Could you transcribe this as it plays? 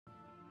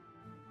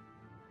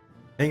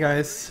Hey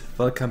guys,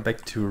 welcome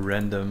back to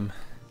Random.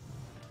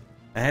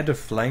 I had a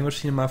flying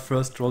machine in my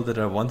first roll that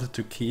I wanted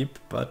to keep,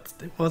 but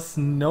there was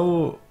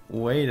no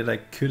way that I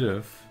could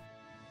have.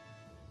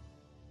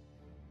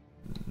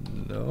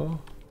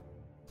 No?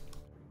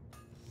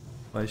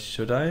 Why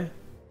should I?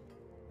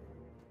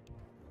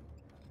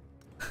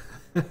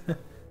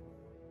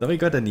 So we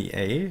got an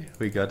EA,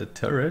 we got a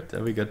turret,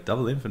 and we got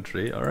double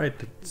infantry.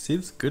 Alright, it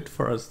seems good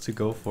for us to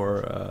go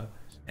for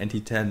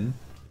anti-10.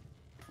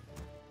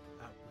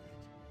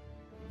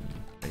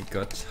 I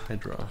got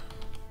Hydra.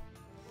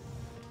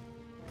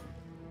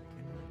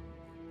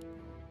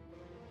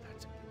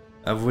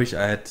 I wish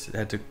I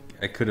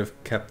could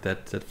have kept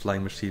that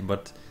flying machine,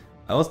 but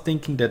I was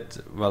thinking that,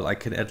 well, I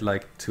could add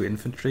like 2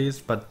 infantries,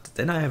 but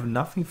then I have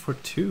nothing for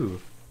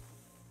 2.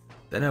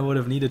 Then I would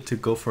have needed to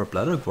go for a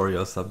Blood Orc Warrior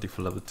or something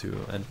for level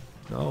 2, and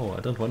no,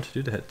 I don't want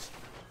to do that.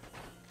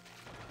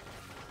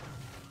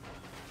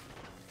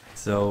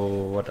 So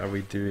what are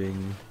we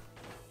doing?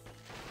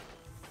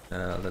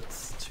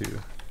 Let's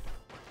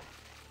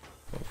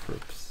go for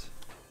oops.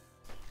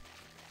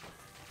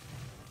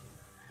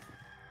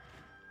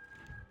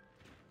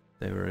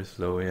 They were very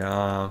slow,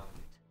 yeah.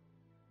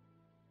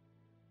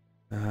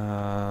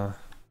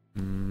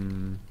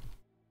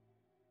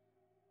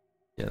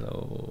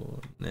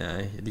 Yellow.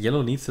 Yeah, the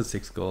yellow needs the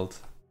 6 gold.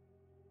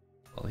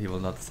 Well, he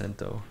will not send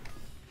though.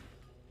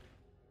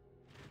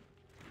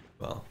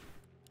 Well,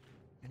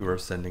 we were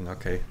sending,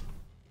 okay.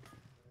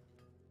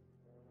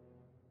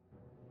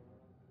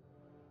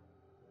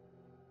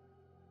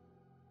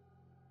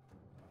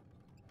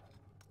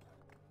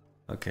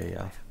 Okay,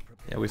 yeah.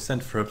 Yeah, we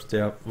sent Furbs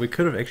there. We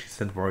could have actually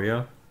sent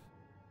Warrior.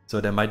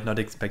 So they might not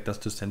expect us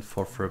to send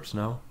 4 Furbs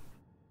now.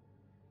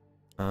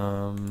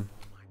 I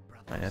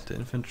add the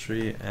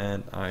infantry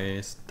and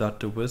I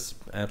start the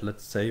wisp at,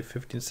 let's say,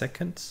 15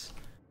 seconds.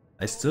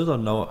 I still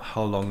don't know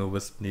how long a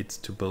wisp needs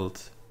to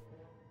build.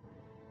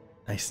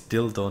 I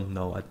still don't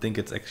know. I think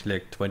it's actually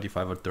like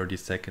 25 or 30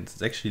 seconds.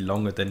 It's actually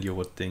longer than you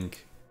would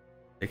think.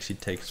 It actually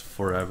takes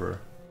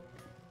forever.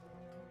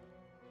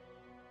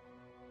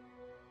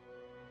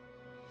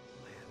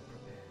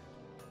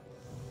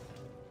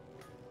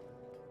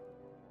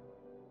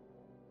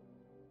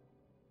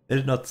 They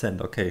did not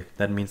send. Okay,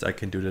 that means I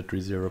can do the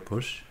 3-0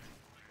 push.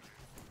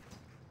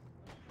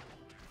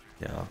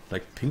 Yeah,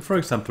 like Ping, for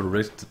example,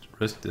 risked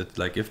it.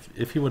 Like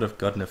if he would have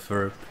gotten a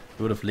Furb,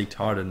 he would have leaked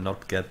hard and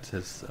not get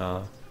his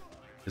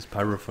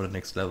Pyro for the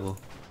next level.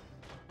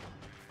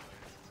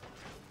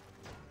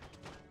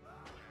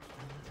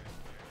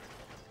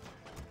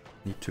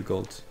 Need 2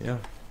 gold, yeah.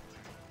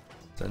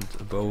 Send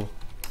a bow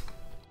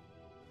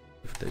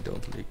if they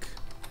don't leak.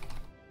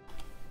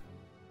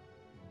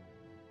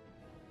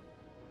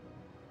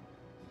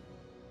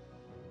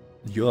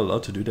 You're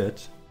allowed to do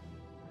that.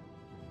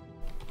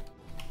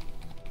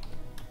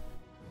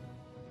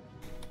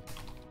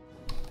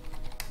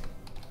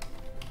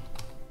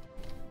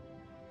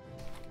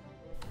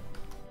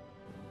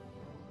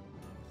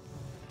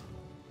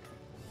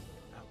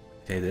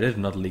 Okay, they did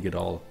not leak at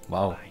all.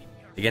 Wow.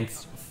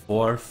 Against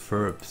 4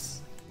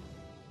 Furbs.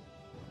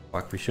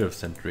 Fuck, we should have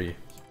sent 3.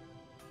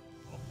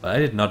 But I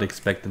did not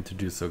expect them to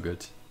do so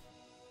good.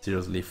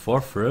 Seriously,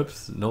 4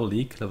 Furbs, no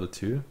leak, level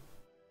 2.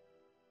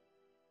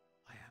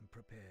 I am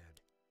prepared.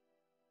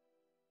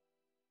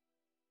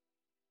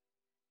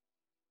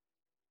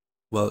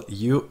 Well,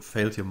 you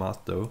failed your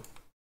math though.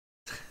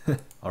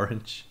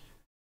 Orange.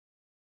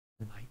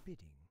 My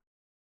bidding.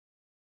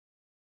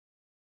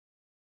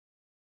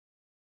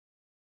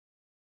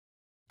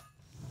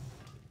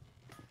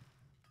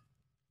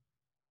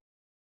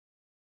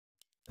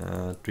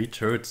 3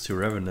 turrets, 2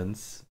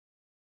 revenants.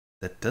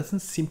 That doesn't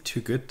seem too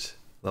good.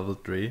 Level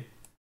 3.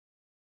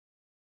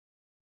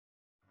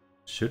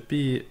 Should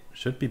be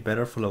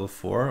better for level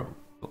 4,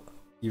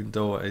 even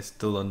though I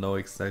still don't know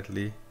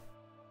exactly.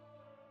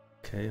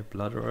 Okay,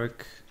 Blood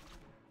Orc,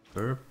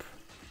 Burp,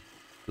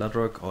 Blood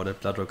Orc. Oh,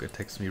 that Blood Orc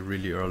attacks me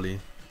really early.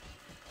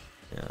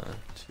 Yeah,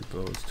 2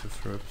 bows, 2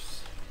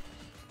 Furbs.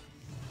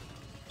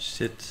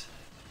 Shit.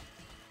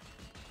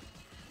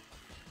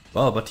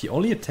 Well, but he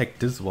only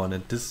attacked this one,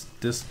 and this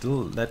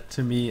still led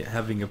to me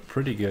having a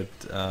pretty good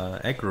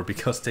aggro,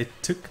 because they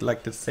took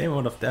like the same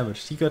amount of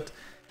damage.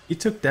 He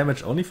took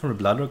damage only from the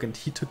Blood Orc, and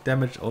he took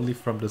damage only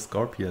from the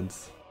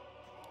Scorpions.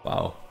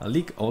 Wow, I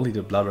leak only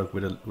the Blood Orc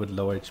with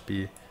low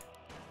HP.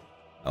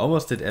 I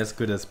almost did as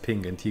good as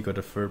Ping, and he got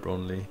a Furb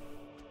only.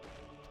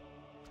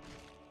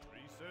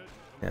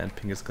 Yeah, and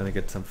Ping is gonna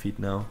get some feet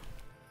now.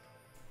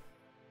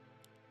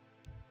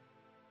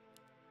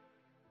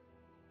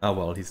 Ah,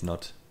 well, he's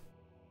not.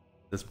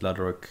 This Blood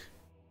Orc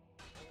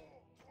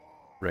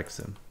wrecks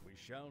him.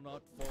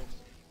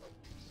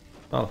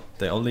 Well,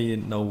 they only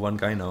know 1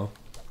 guy now.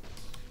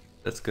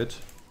 That's good.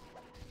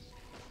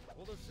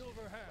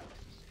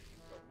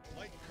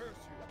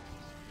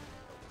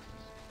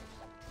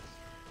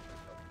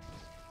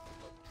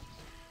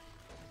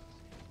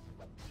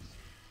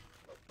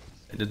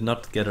 I did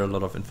not get a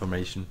lot of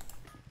information.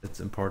 That's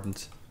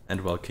important.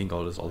 And well, King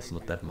Gold is also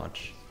not that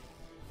much.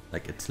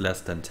 Like, it's less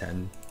than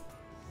 10.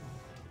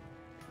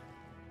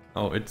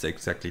 Oh, it's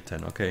exactly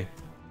 10, okay.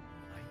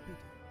 My bidding.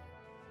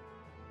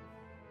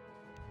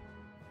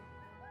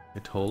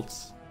 It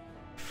holds.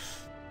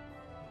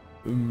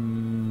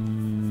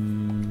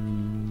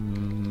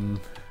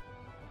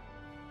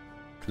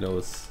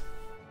 Close.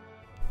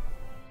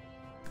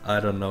 I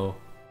don't know.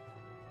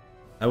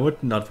 I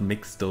would not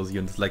mix those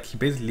units. Like, he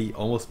basically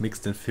almost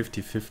mixed in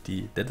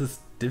 50-50. That is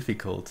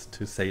difficult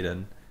to say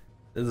then.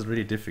 That is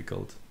really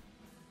difficult.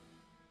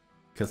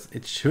 Because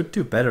it should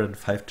do better than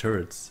 5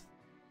 turrets.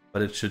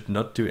 But it should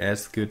not do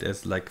as good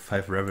as like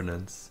 5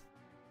 revenants.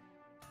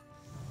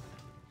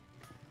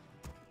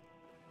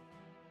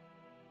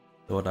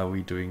 So what are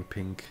we doing,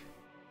 pink?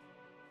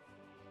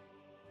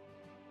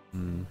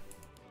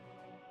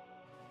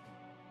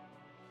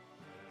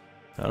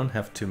 I don't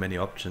have too many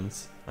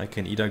options. I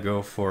can either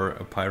go for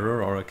a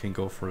Pyro or I can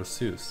go for a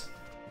Zeus.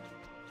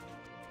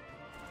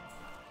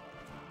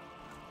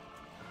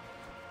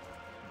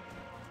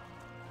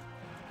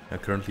 I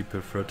currently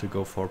prefer to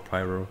go for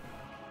Pyro.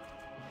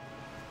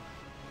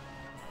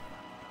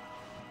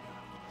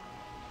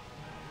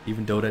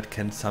 Even though that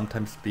can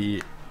sometimes be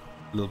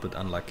a little bit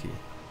unlucky.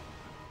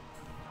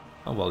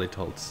 Oh well, it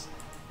holds.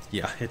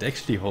 Yeah, it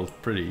actually holds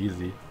pretty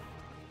easy.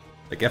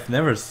 Like, I've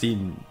never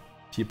seen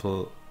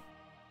people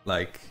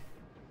like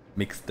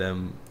mix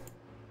them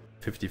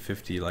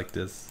 50-50 like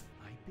this.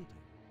 My bidding.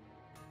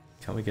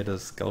 Can we get a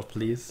scout,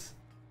 please?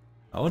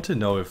 I want to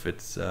know if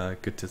it's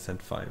good to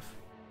send 5.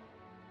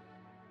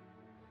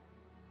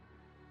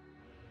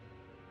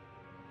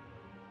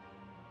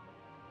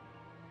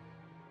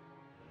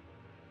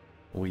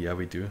 Oh yeah,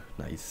 we do.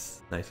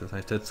 Nice. Nice,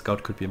 nice. That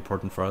scout could be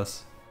important for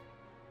us.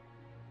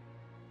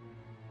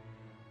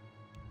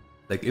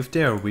 Like, if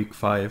they are weak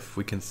 5,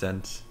 we can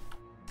send...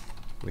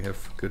 We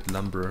have good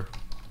number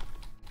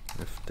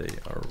if they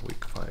are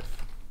weak 5.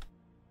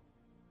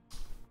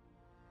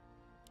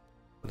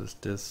 What is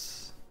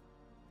this?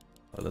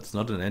 Oh, that's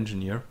not an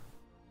engineer.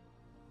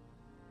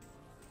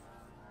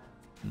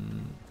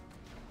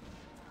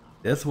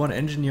 There's one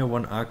engineer,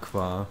 one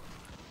aqua.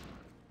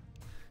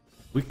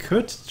 We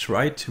could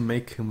try to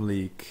make him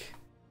leak.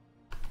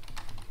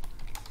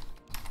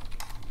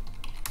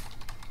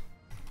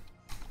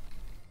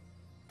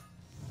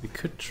 We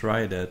could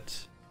try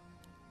that.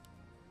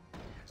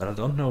 But I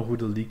don't know who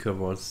the leaker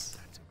was.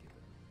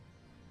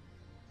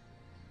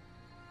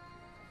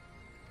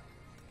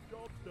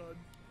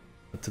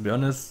 But to be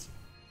honest,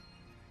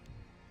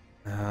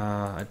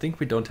 I think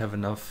we don't have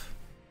enough.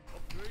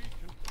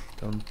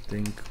 Don't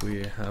think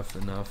we have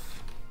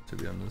enough, to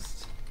be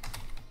honest.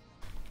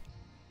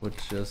 Would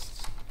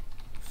just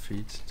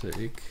feed the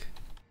egg.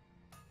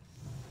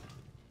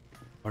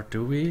 Or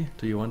do we?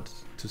 Do you want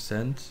to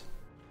send?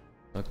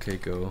 Okay,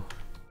 go.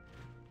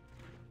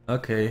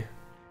 Okay.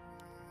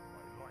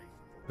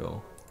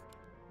 Go.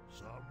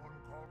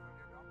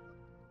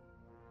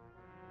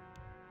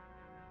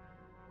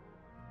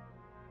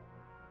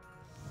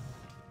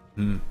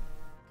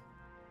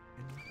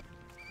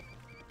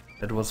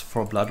 That was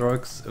 4 Blood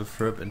Orcs, a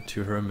Ferb and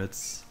 2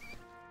 Hermits.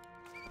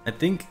 I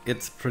think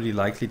it's pretty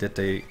likely that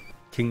they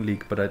King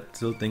League, but I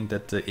still think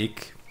that the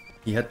Egg,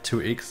 he had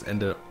 2 Eggs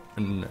and a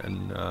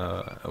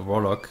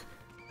Warlock,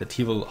 that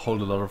he will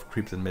hold a lot of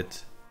creeps in mid.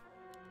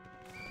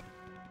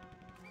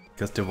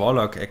 Because the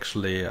Warlock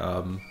actually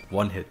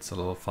one hits a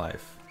level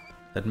 5.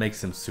 That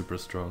makes him super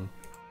strong.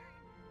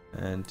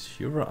 And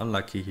you were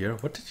unlucky here.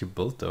 What did you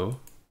build though?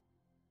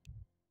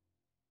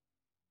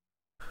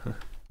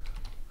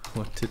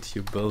 What did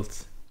you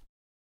build?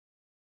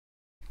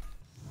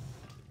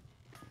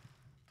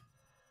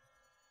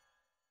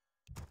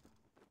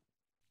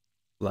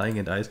 Flying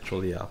and Ice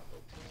Troll, yeah.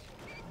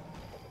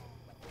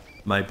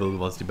 My build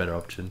was the better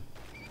option.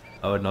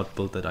 I would not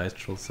build that Ice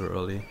Troll so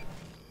early.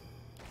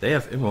 They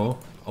have Immo.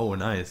 Oh,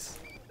 nice.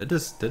 That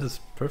is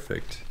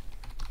perfect.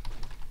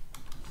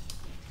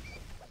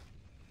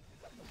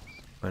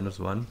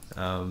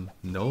 -1.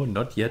 No,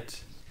 not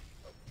yet.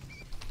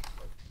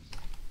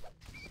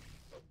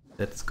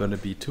 That's gonna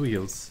be 2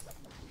 heals.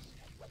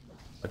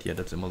 But yeah,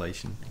 that's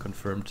immolation.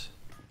 Confirmed.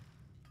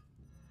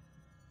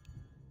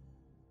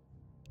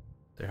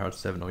 They hard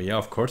 7. Oh yeah,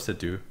 of course they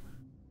do.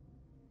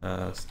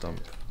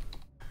 Stomp.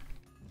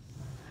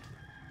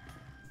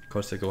 Of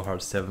course they go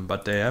hard 7,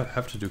 but they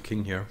have to do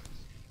king here.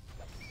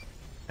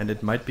 And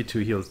it might be 2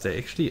 heals. They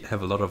actually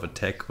have a lot of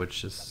attack,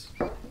 which is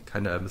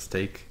kinda a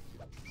mistake.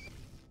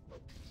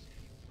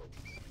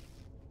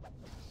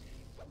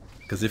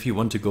 Because if you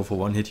want to go for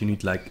 1 hit, you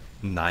need like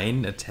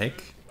 9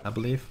 attack, I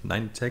believe.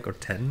 9 attack or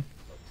 10.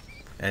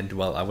 And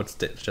well, I would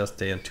just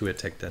stay on 2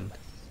 attack then.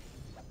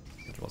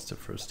 That was the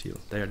first heal.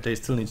 They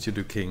still need to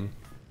do king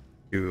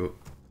to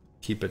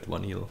keep it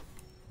 1 heal.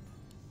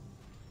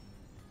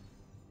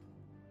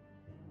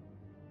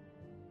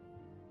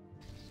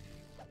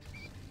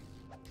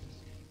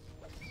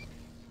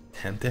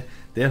 Damn,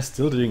 they're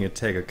still doing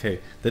attack,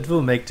 okay. That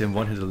will make them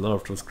 1 hit a lot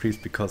of those creeps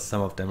because some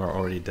of them are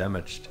already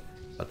damaged.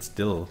 But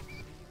still.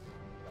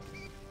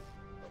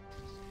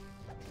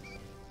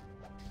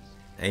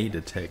 8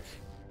 attack.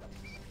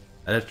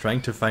 Are they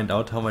trying to find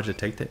out how much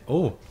attack they...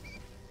 Oh!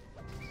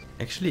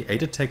 Actually,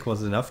 8 attack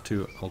was enough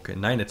to... Okay,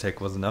 9 attack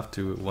was enough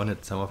to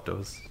one-hit some of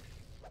those.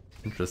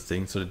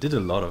 Interesting, so they did a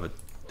lot of it.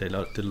 They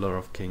did a lot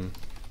of king.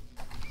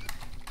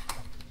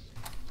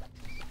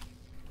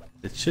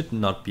 It should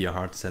not be a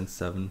hard send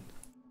 7.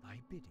 My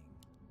bidding.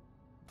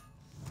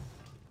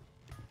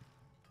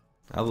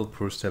 I will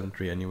push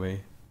 7-3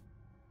 anyway.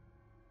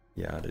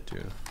 Yeah, they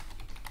do.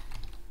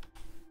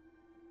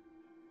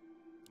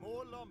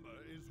 More lumber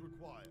is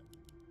required.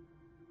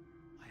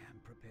 I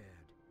am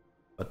prepared.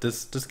 But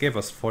this gave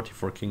us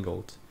 44 king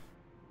gold.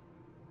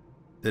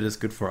 That is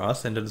good for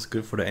us, and that is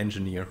good for the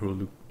engineer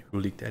who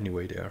leaked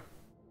anyway there.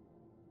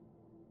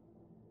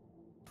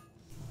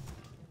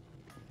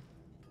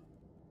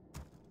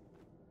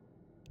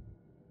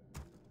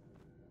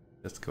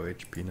 Let's go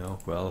HP now.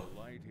 Well, The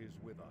light is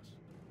with us.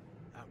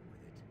 Out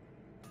with it.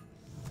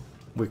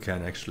 we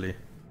can actually.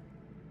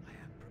 I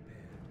am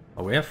prepared.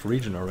 Oh, we have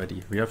region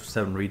already. We have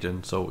 7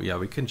 region, so yeah,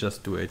 we can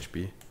just do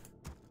HP.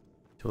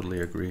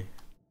 Totally agree.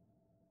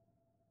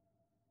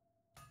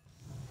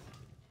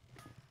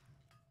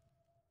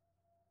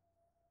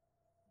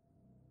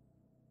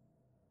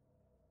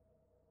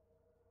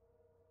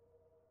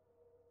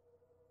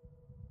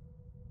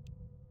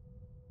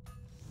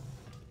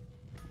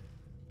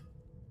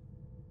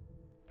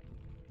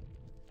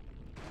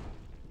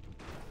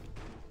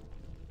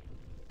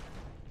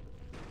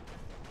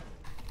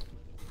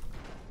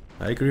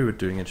 I agree with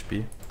doing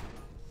HP.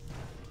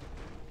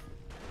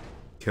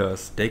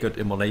 Because they got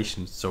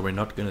immolation, so we're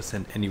not gonna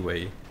send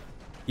anyway.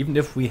 Even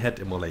if we had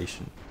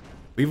immolation.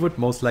 We would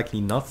most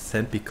likely not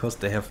send because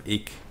they have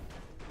Ick.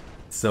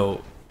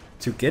 So,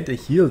 to get a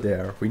heal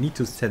there, we need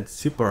to send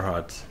super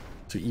hard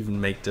to even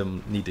make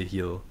them need a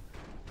heal.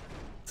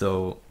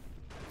 So,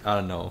 I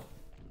don't know.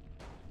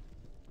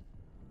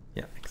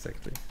 Yeah,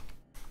 exactly.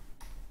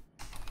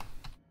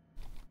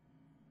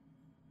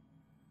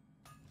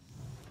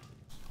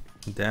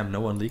 Damn, no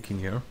one leaking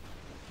here.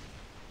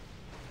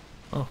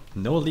 Oh,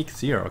 no leaks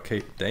here.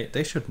 Okay,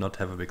 they should not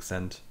have a big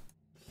send.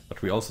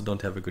 But we also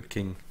don't have a good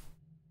king.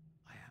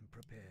 I am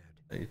prepared.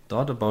 I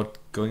thought about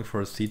going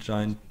for a sea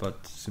giant,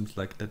 but seems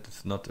like that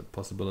is not a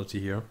possibility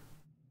here.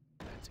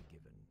 That's a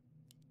given.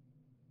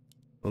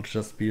 It'll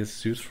just be a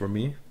Zeus for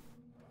me.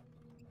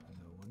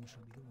 No one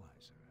shall be the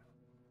wiser.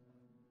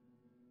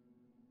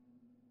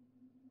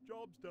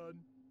 Job's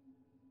done.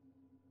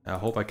 I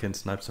hope I can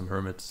snipe some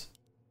hermits.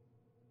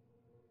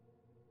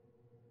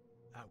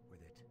 Out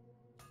with it.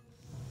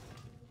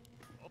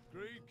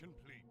 Upgrade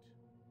complete.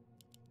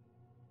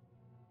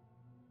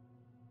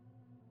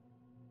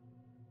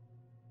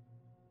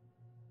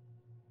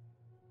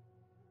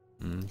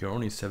 You're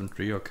only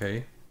 7-3,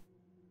 okay.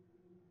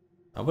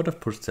 I would have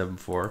pushed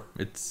 7-4.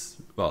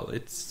 It's, well,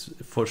 it's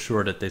for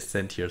sure that they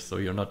sent here, so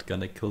you're not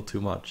gonna kill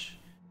too much.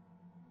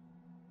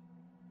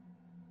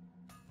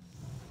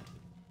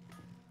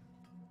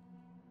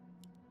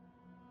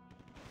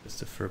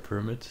 Just a fur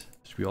permit.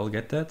 Should we all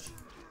get that?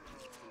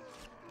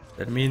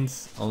 That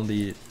means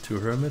only 2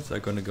 hermits are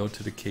gonna go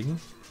to the king.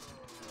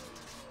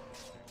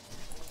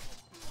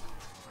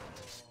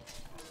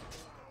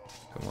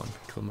 Come on,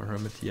 kill my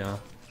hermit, yeah.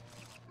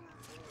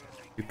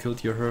 You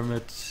killed your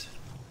hermit.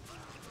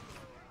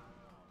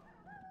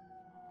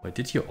 Wait,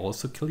 did you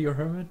also kill your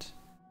hermit?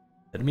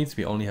 That means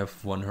we only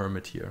have 1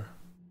 hermit here.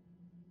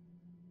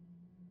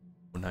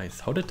 Oh nice,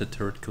 how did the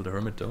turret kill the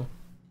hermit though?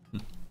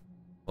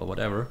 Well,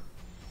 whatever.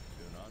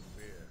 Do not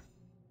fear.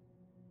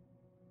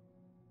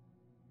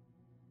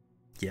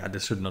 Yeah,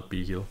 this should not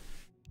be a heal.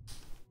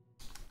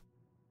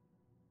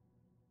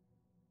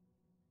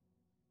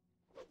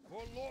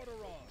 For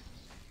Lordaeron.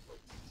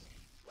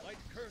 Light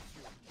curse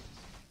you.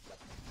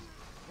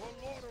 For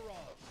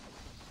Lordaeron.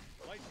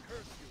 Light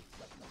curse you.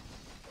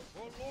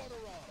 For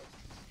Lordaeron.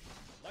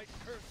 Light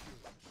curse you.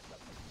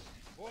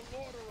 For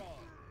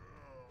Lordaeron.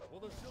 For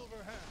the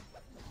silver hand.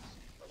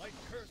 Light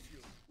curse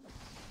you.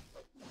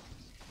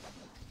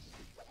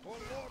 For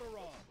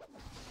Lordaeron.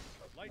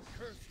 Light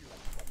curse you.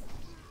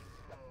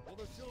 For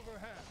the silver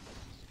hand.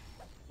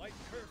 Light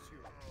curse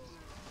you.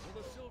 For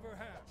the silver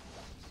hand.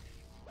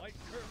 Light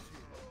curse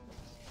you.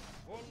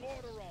 For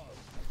Lordaeron.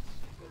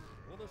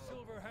 For the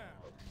silver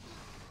hand.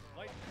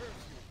 Light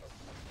curse you.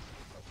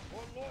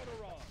 For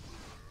Lordaeron.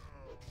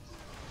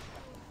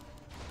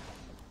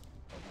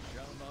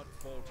 Shall not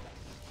falter.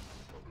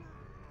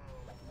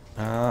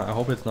 I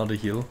hope it's not a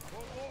heal. For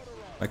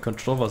Lordaeron. My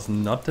control was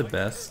not the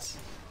best.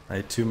 I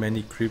had too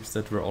many creeps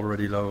that were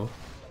already low.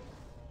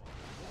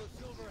 For the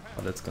silver hand.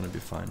 But that's gonna be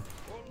fine.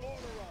 For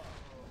Lordaeron.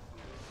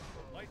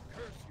 Light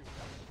curse you.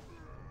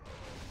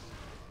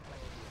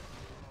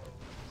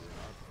 Do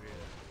not fear.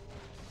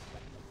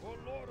 For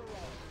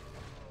Lordaeron.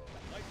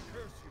 Light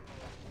curse you.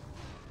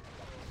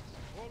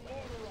 For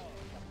Lordaeron.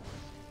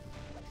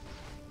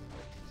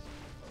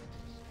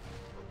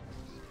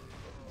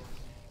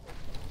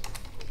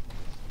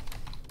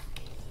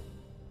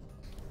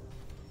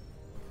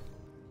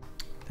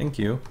 Thank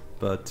you,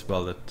 but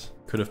well, it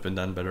could have been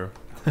done better.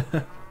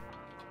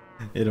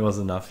 It was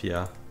enough,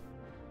 yeah.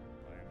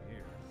 I am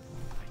here.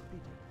 My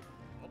bidding.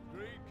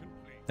 Upgrade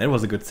complete. That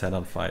was a good set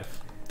on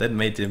 5. That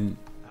made him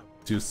Out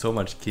do so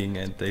much king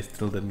and they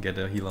still didn't get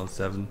a heal on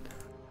 7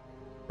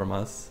 from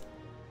us.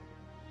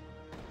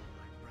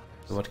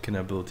 So what can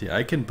I build here?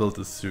 I can build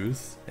a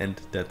Zeus and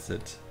that's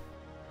it.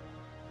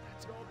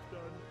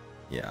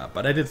 Yeah,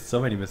 but I did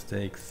so many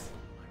mistakes.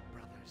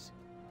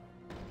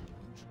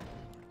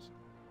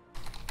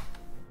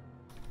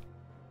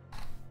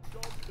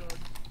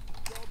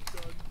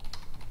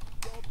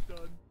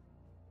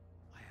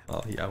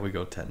 Oh yeah, we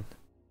go 10.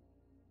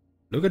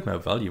 Look at my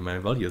value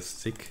is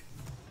sick.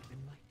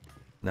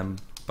 And I'm,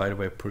 by the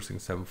way, pushing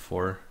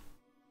 7-4.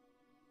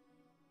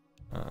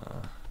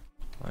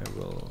 I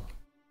will...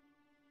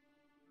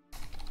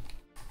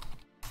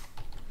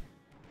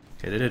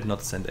 Okay, they did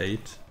not send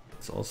 8.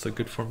 It's also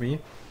good for me.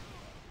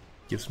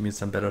 Gives me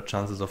some better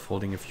chances of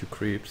holding a few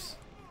creeps.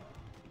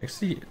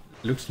 Actually,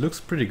 looks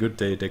pretty good.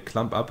 They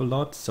clump up a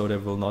lot, so they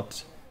will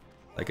not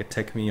like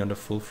attack me on the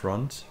full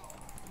front.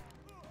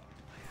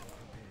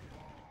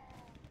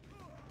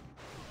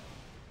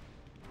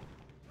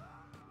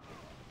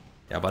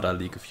 Yeah, but I'll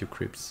leak a few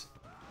creeps.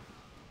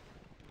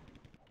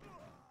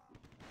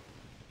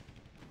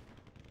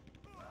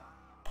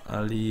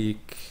 I'll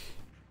leak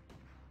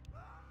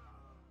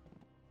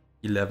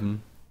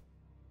 11.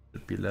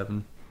 Should be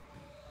 11.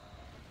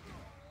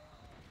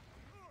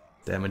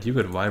 Damn it, you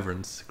got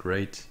Wyverns.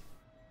 Great.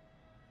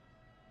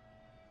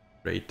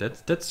 Great,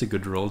 that's a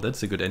good roll.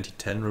 That's a good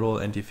anti-10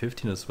 roll.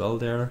 Anti-15 as well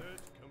there.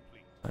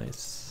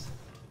 Nice.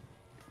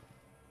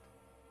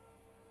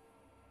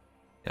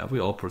 Yeah, we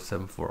all push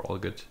 7-4, all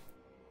good.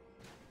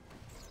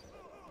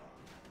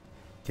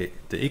 Okay,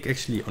 the Ig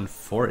actually on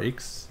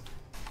 4x.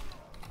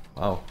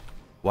 Wow.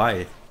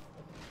 Why?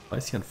 Why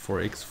is he on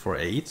 4x for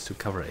 8 to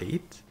cover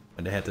 8?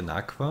 When they had an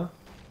Aqua?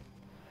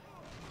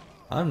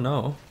 I don't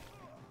know.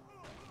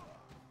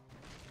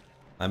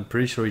 I'm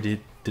pretty sure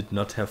he did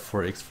not have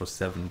 4x for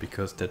 7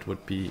 because that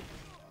would be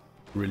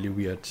really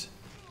weird.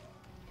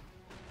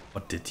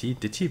 Or did he?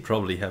 Did he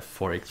probably have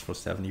 4x for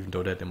 7 even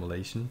though that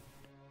immolation?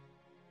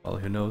 Well,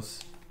 who knows?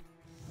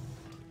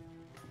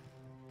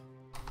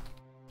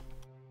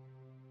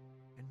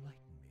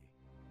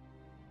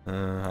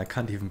 I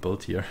can't even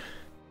build here.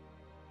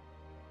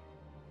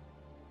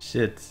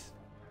 Shit.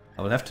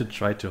 I will have to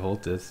try to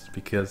hold this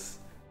because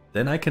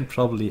then I can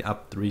probably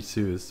up 3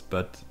 Zeus,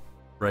 but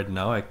right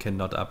now I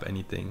cannot up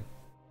anything.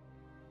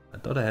 I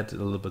thought I had a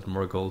little bit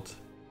more gold.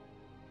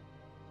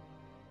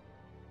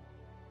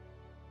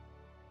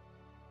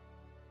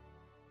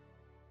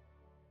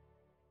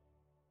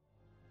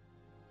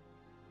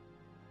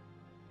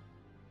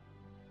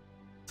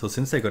 So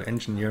since I got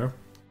Engineer,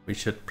 we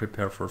should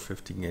prepare for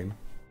 15 game.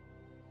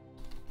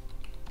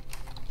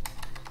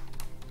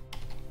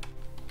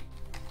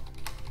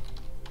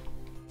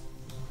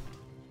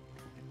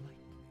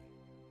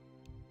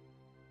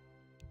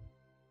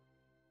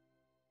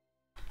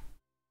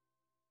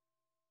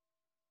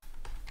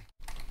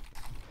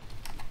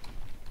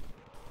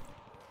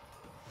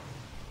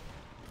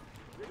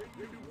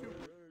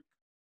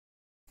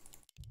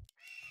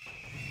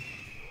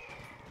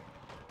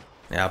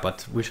 Yeah,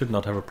 but we should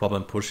not have a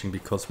problem pushing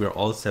because we're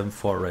all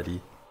 7-4 already.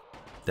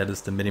 That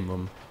is the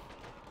minimum.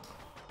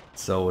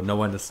 So no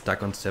one is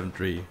stuck on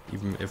 7-3,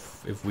 even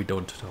if we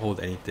don't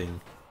hold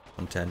anything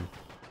on 10.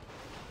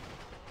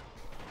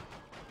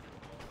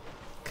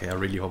 Okay, I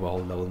really hope I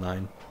hold level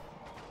 9.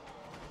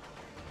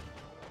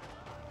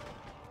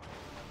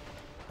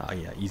 Ah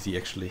yeah, easy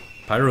actually.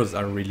 Pyros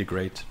are really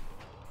great.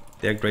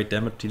 They're great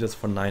damage dealers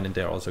for 9 and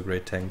they're also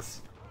great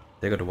tanks.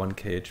 They got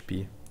 1k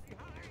HP.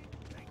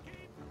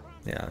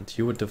 Yeah, and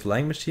you with the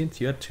flying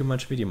machines, you had too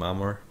much medium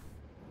armor.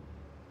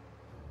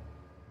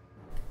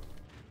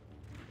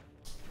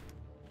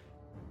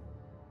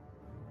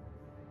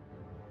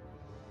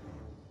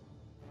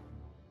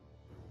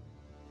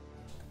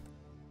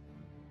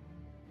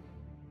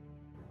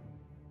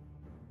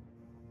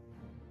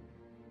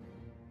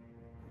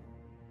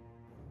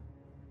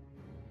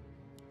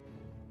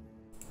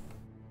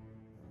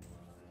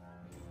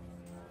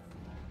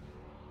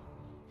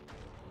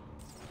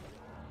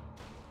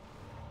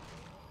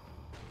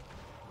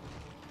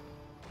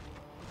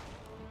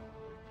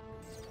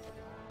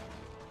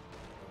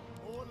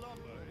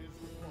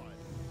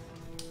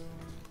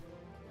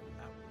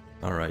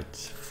 Alright,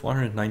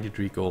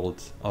 493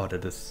 gold. Oh,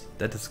 that is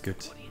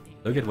good.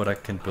 Look at what I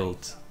can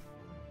build.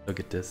 Look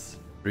at this.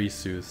 3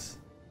 Zeus.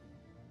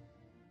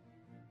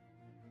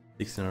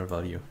 1600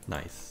 value.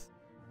 Nice.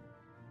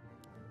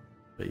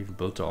 I even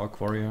built the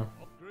Orc Warrior.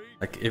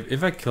 Like,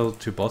 if I kill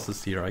 2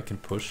 bosses here, I can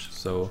push,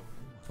 so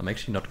I'm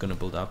actually not gonna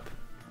build up.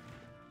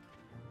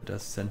 Did I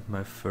send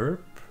my Ferb?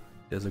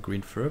 There's a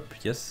green Ferb,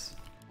 yes.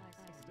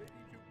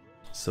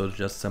 So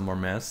just some more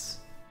mass.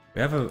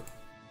 We have a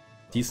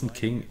decent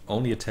king,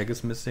 only attack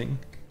is missing.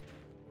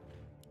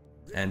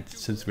 And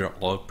since we're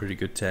all pretty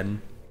good 10,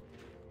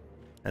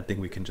 I think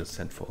we can just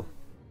send full.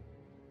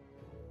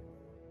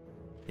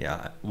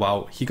 Yeah,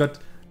 wow, he got,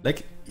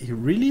 like, he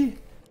really?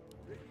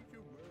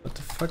 What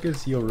the fuck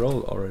is your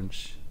roll,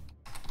 Orange?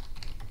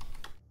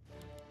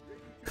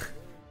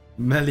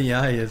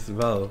 Melee as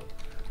well.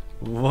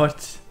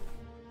 What?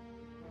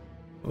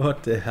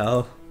 What the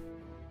hell?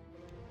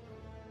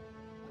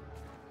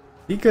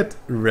 He got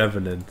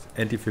Revenant,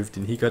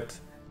 anti-15. He got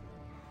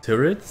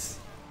turrets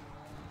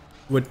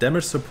with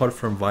damage support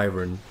from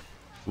Wyvern,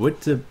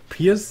 with the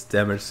pierce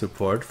damage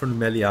support from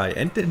Melee.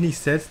 And then he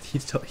says he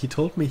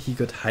told me he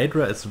got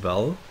Hydra as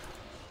well.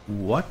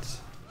 What?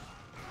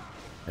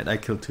 And I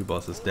killed 2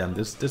 bosses. Damn,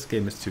 this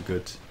game is too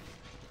good.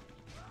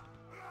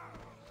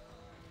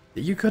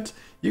 You got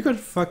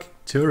fucking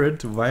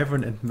turret,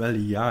 Wyvern, and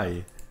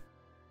Melee.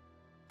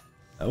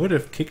 I would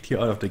have kicked you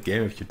out of the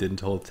game if you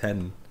didn't hold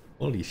 10.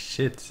 Holy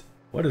shit!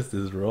 What is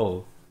this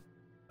roll?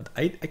 But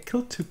I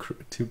killed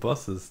two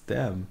bosses.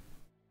 Damn.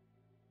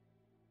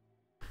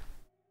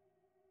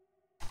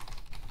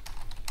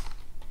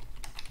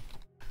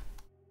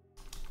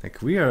 Like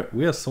we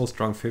are so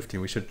strong 15.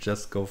 We should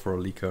just go for a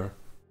leaker.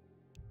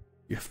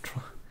 You have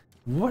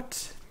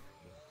what?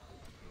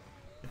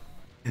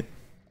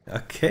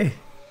 Okay.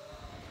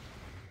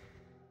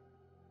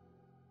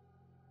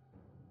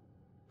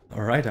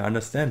 Alright, I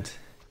understand.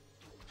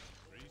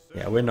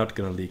 Yeah, we're not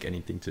gonna leak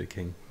anything to the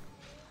king.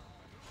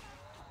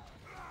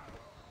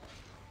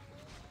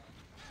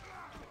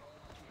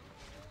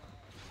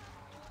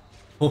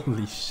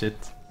 Holy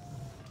shit.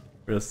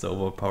 We're so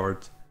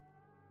overpowered.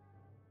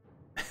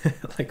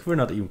 Like, we're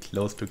not even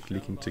close to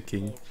leaking to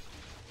king.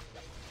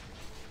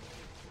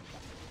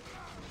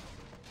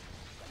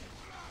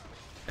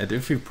 And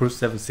if we push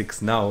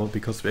 7-6 now,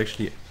 because we're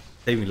actually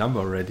saving lumber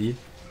already,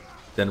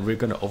 then we're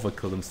gonna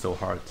overkill them so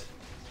hard.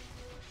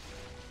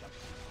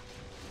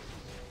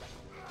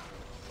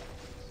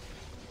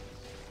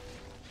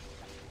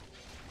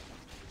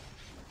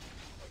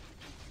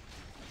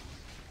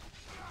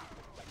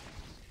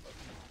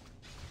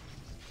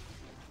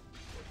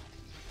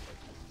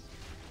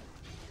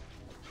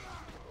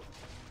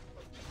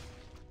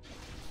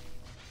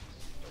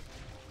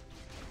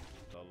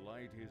 The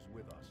light is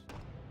with us.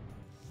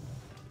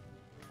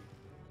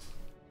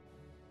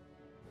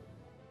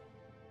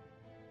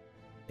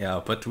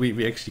 Yeah, but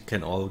we actually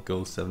can all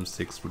go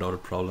 7-6 without a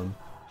problem.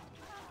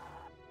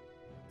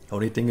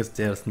 Only thing is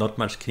there's not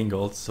much king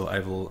gold, so I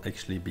will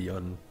actually be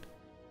on...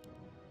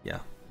 Yeah,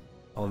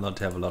 I'll not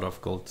have a lot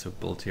of gold to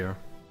build here.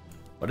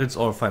 But it's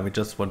all fine, we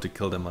just want to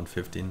kill them on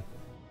 15.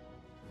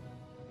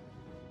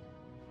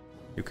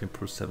 You can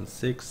push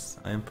 7-6,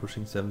 I am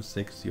pushing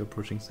 7-6, you're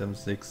pushing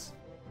 7-6.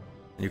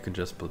 And you can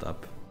just build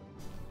up.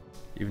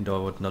 Even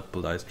though I would not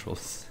build ice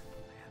trolls.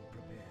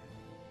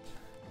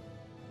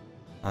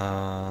 Do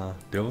I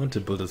want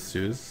to build a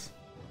Zeus?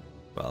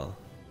 Well,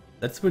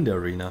 let's win the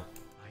arena.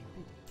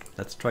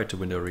 Let's try to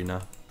win the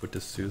arena with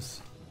the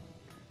Zeus.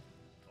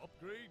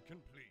 Upgrade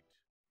complete.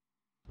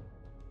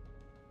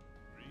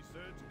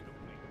 Research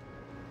complete.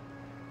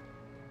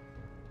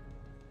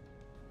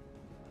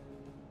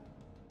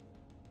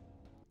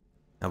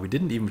 Now we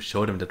didn't even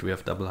show them that we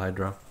have double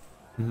Hydra.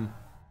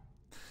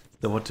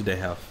 So what do they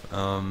have?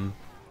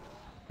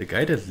 The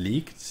guy that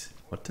leaked,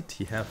 what did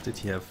he have? Did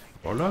he have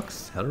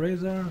Warlocks?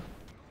 Hellraiser?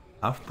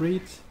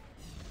 Half-breed?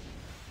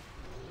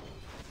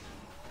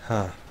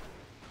 Huh.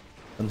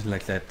 Something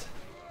like that.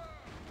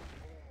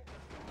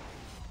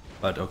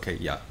 But okay,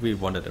 yeah, we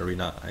won that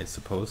arena, I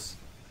suppose.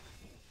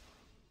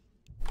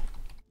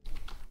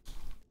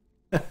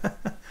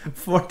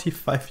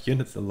 45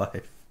 units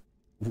alive.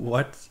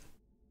 What?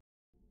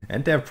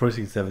 And they're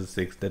pushing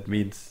 7-6. That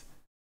means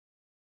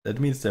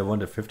they won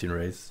the 15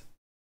 race.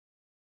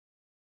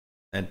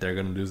 And they're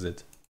gonna lose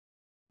it.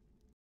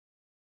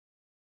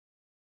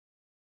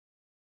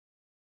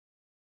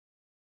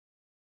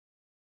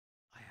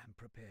 I am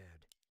prepared.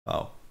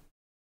 Wow.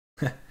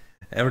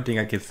 Everything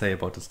I can say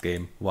about this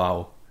game.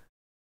 Wow.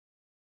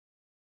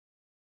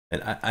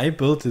 And I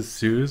built this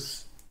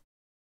Zeus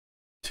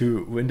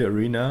to win the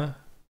arena.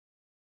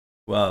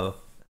 Well,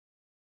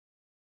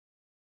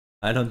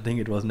 I don't think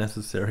it was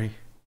necessary.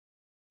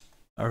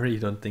 I really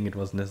don't think it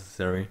was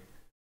necessary.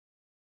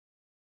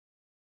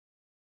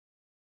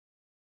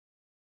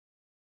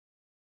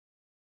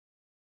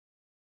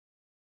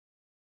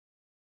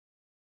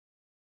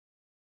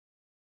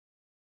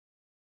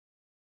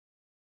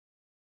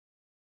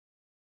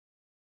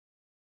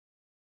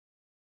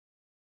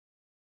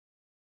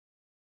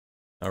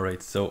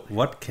 Alright, so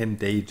what can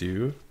they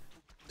do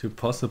to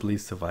possibly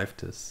survive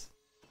this?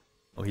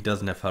 Oh, he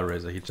doesn't have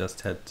Hellraiser, he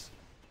just had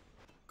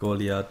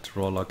Goliath,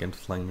 Warlock and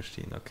Flying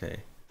Machine.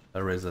 Okay,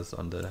 Hellraiser's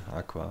on the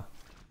Aqua.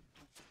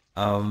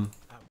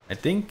 I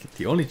think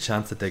the only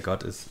chance that they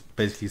got is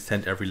basically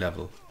send every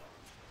level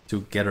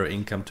to get our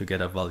income, to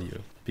get our value.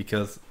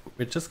 Because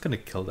we're just gonna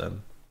kill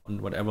them on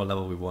whatever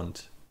level we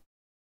want.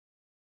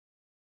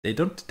 They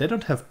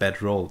don't have bad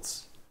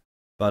rolls,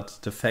 but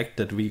the fact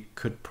that we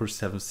could push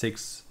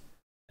 7-6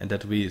 and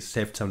that we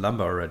saved some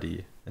lumber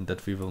already, and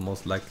that we will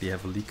most likely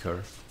have a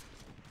leaker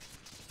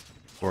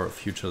for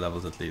future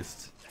levels at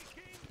least,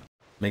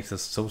 makes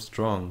us so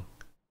strong.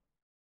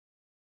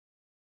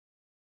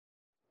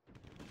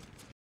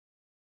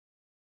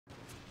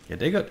 Yeah,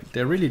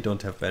 they really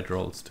don't have bad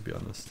rolls, to be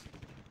honest.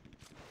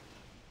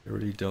 They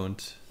really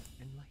don't.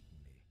 Enlighten me.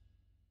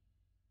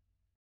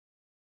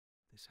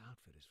 This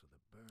outfit is for the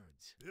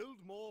birds. Build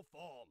more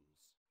farms.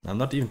 I'm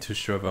not even too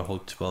sure if I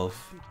hold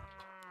 12.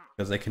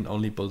 Because I can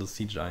only build a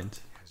sea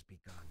giant. has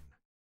begun.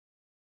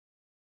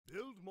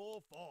 Build more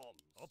farm.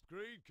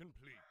 Upgrade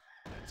complete.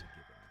 That's a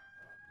given.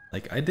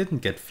 Like, I didn't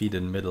get feed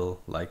in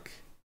middle like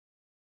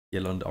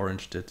yellow and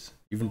orange did.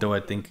 Even though I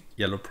think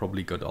yellow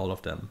probably got all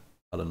of them.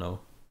 I don't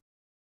know.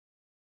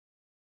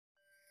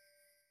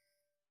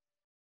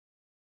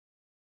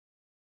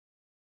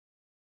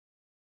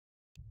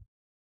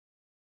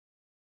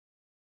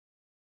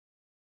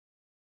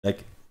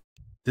 Like,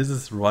 this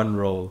is one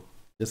row.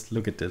 Just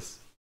look at this.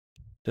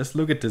 Just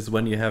look at this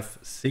when you have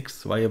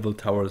 6 viable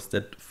towers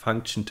that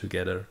function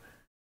together.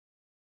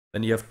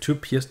 When you have 2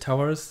 pierce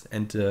towers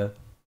and the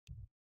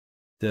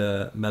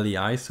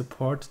melee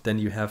support, then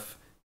you have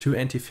 2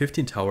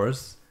 anti-15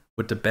 towers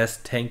with the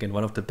best tank and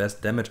one of the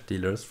best damage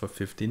dealers for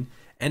 15.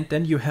 And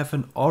then you have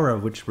an aura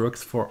which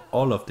works for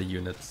all of the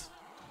units.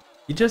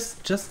 You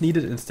just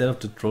needed, instead of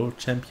the troll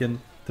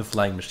champion, the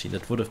flying machine.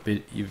 That would have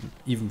been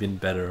even been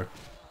better.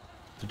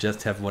 To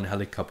just have 1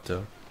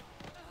 helicopter.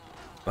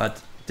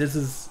 But this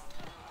is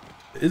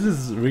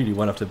really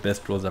one of the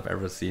best rolls I've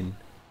ever seen.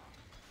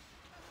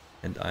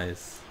 And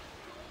ice.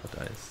 What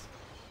ice?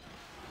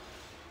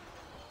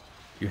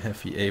 You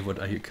have EA, what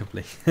are you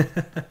complaining?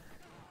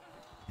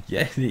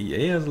 Yeah, the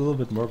EA has a little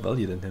bit more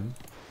value than him.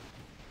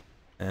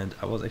 And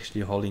I was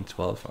actually holding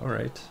 12,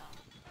 alright.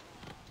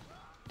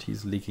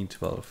 He's leaking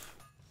 12.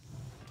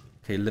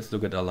 Okay, let's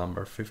look at our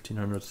number.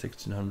 1500,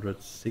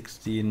 1600,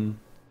 16,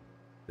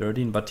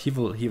 13, but he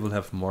will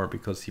have more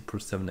because he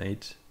pushed 7,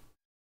 8.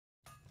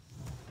 I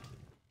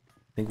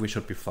think we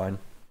should be fine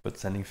with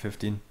sending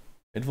 15.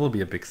 It will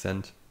be a big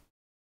send.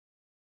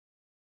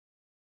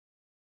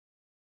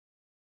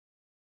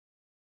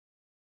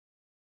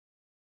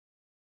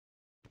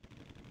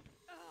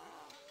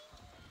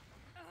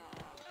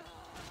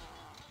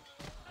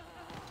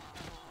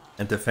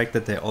 And the fact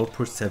that they all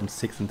pushed 7,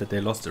 6 and that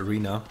they lost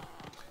arena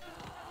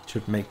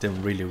should make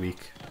them really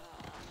weak.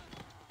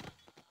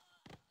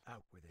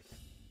 Out with it.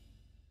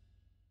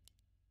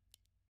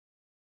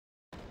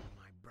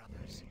 My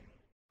brothers,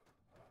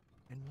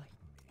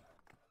 enlighten me.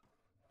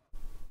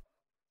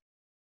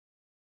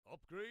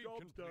 Upgrade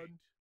complete.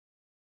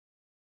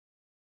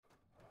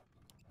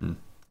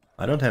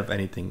 I don't have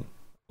anything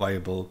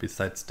viable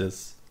besides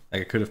this.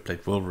 Like, I could have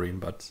played Wolverine,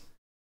 but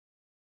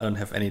I don't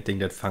have anything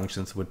that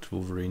functions with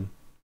Wolverine.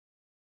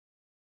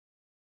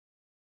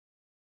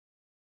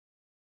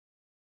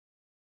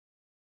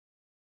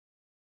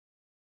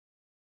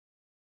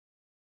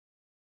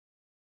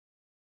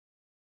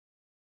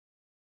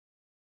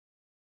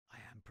 I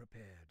am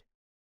prepared.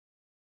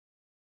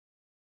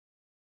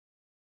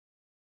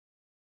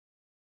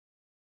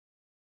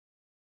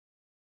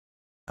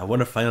 I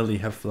want to finally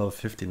have level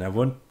 15. I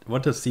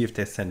want to see if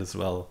they send as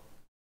well.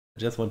 I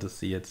just want to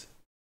see it.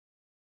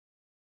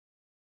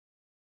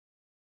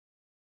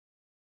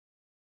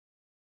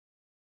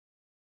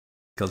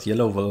 Because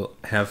yellow will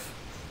have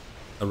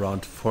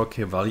around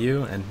 4k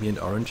value and me and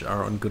orange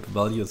are on good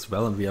value as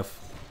well, and we have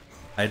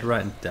Hydra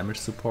and damage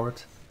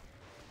support.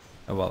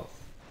 Oh, well,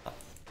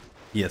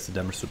 he has the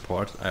damage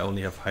support. I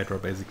only have Hydra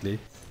basically.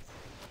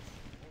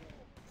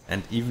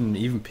 And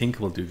even pink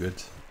will do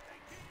good.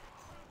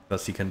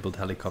 Because he can build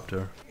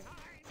helicopter.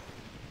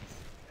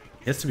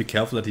 He has to be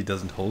careful that he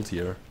doesn't hold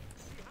here.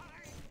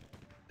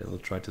 They will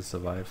try to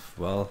survive.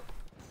 Well,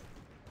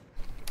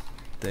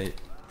 they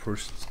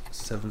pushed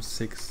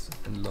 7-6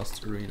 and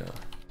lost arena.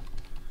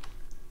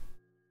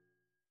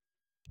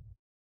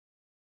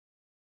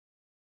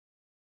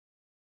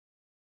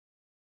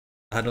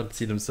 I don't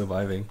see them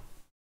surviving.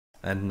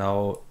 And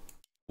now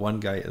one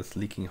guy is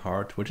leaking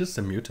hard, which is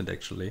the mutant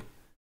actually.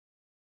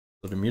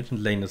 So the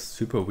mutant lane is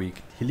super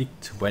weak. He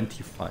leaked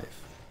 25.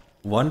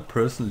 One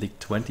person leaked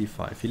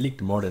 25. He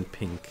leaked more than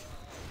pink.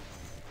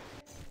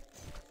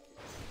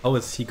 How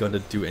is he gonna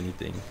do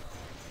anything?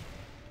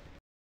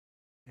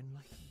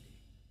 Enlighten me.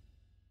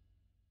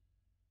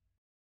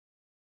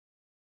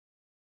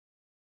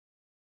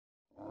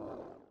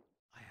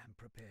 I am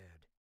prepared.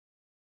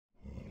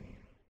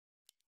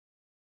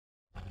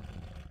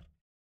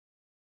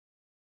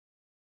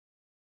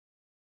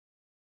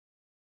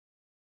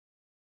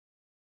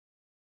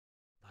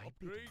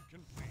 Upgrade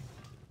complete.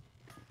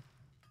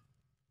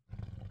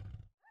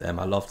 Damn,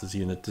 I love this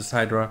unit. This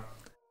Hydra,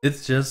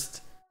 it's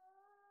just...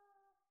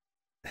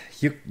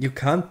 You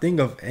can't think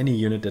of any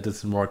unit that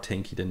is more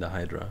tanky than the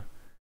Hydra.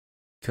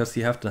 Because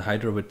you have the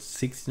Hydra with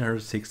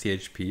 1660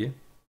 HP.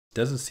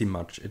 Doesn't seem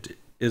much, it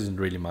isn't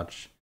really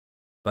much.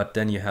 But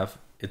then you have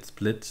it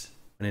split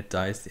when it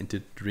dies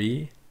into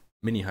 3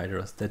 mini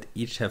Hydras that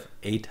each have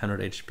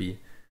 800 HP.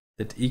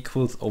 That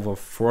equals over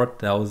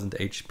 4000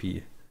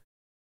 HP.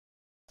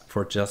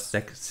 For just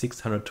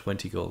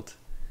 620 gold.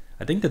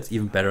 I think that's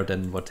even better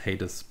than what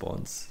Hades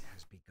spawns.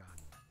 Has begun.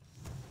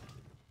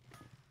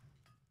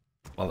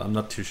 Well, I'm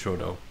not too sure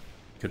though.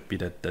 Could be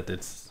that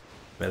it's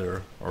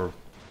better or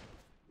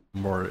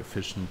more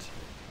efficient.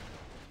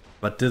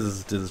 But this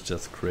is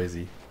just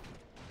crazy.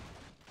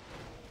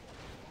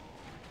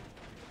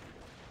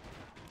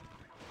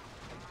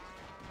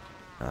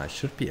 I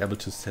should be able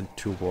to send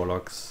 2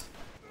 warlocks.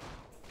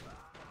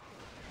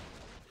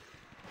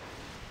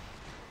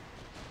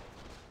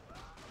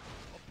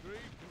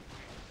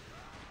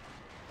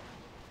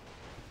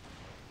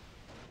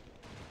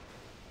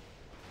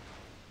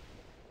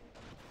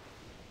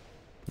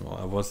 Oh,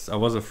 I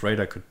was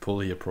afraid I could pull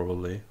here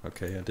probably.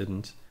 Okay, I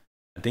didn't.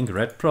 I think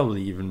red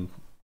probably even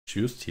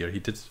juiced here. He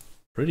did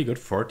pretty good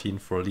 14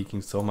 for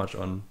leaking so much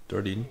on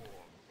 13.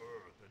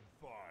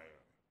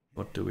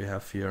 What do we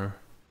have here?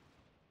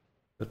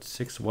 Got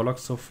 6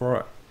 warlocks so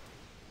far.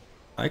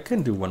 I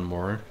can do one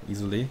more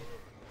easily.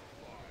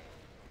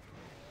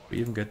 We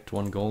even get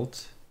 1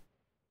 gold.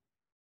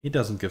 He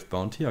doesn't give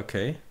bounty,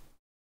 okay.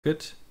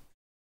 Good.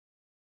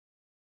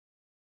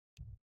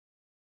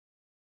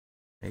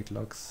 8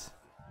 logs.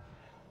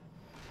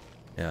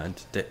 Yeah,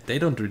 and they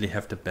don't really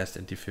have the best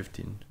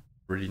anti-15.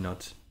 Really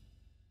not.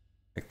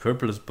 Like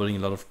purple is building a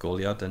lot of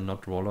Goliath and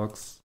not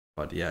warlocks.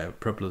 But yeah,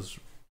 purple is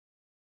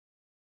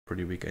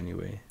pretty weak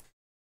anyway.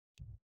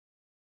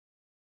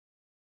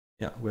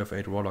 Yeah, we have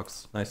 8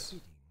 warlocks. Nice.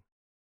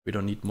 We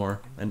don't need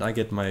more. And I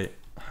get my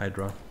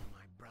Hydra.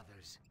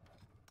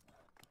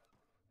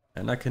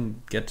 And I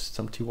can get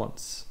some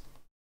T1s.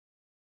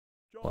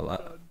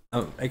 Well,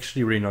 I'm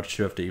actually really not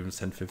sure if they even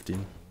sent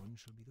 15.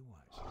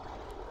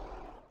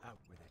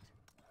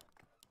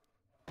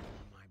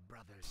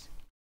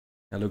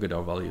 Now look at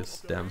our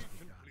values, damn.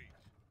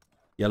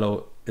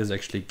 Yellow is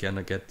actually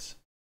gonna get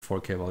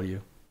 4k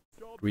value.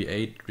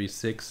 3.8,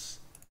 3.6.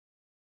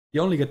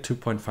 You only get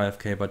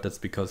 2.5k, but that's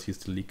because he's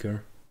the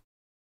leaker.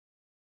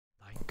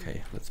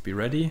 Okay, let's be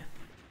ready.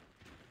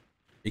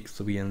 X,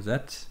 Y, and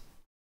Z.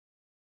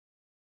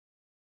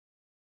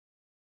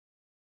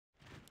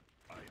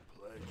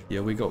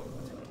 Here we go.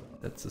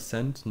 That's a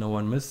send, no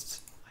one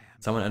missed.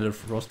 Someone added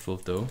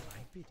Frostwolf though.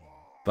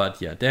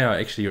 But yeah, they are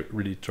actually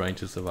really trying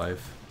to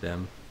survive.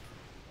 Damn.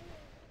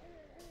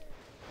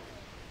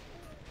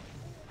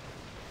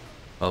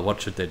 Well,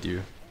 what should they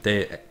do?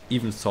 They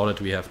even saw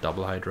that we have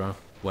double Hydra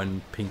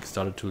when pink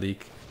started to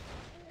leak.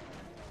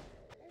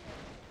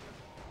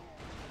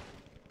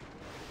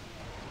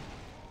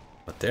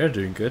 But they're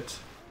doing good.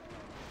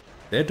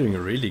 They're doing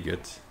really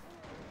good.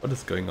 What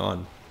is going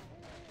on?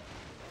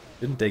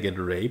 Didn't they get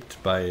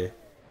raped by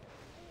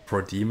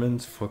 4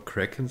 demons, 4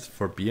 krakens,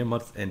 4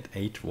 behemoths and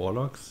 8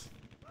 warlocks?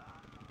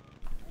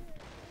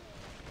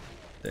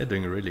 They're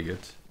doing really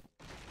good.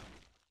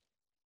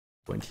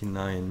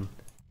 29.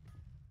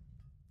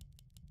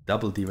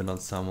 Double demon on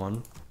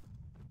someone.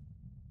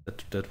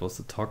 That was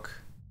a talk.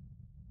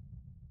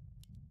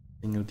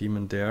 Single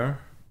demon there.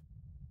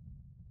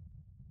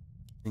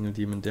 Single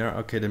demon there.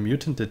 Okay, the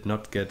mutant did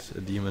not get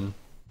a demon.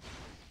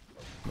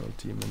 No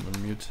demon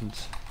on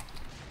mutant.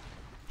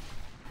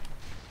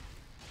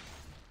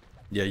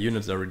 Yeah,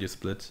 units are already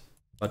split.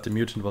 But the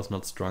mutant was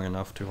not strong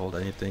enough to hold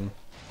anything.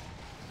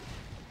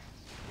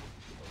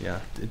 Yeah,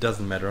 it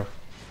doesn't matter.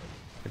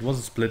 It was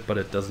a split, but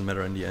it doesn't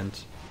matter in the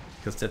end.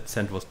 Because that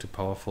send was too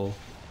powerful.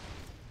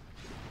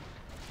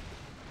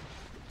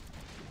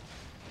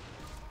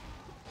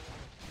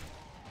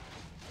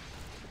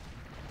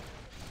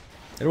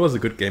 It was a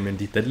good game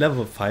indeed. That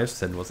level 5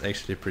 send was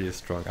actually pretty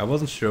strong. I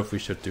wasn't sure if we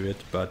should do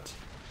it, but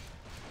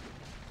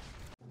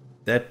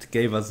that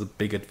gave us a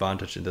big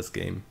advantage in this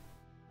game.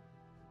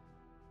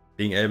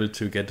 Being able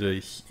to get a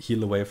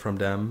heal away from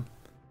them,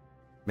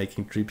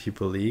 making 3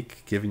 people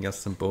leak, giving us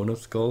some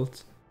bonus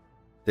gold.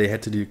 They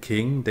had to do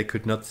king, they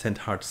could not send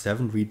hard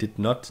 7, we did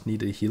not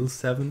need a heal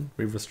 7,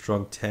 we were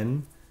strong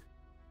 10.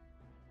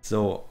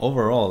 So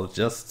overall,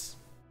 just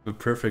a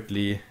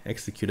perfectly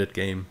executed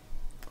game.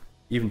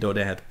 Even though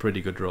they had pretty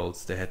good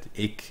roles. They had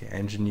Ik,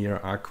 Engineer,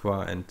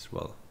 Aqua, and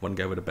well, one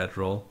guy with a bad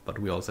role, but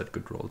we also had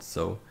good roles.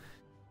 So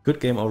good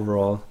game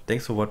overall.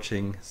 Thanks for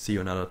watching. See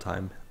you another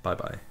time. Bye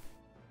bye.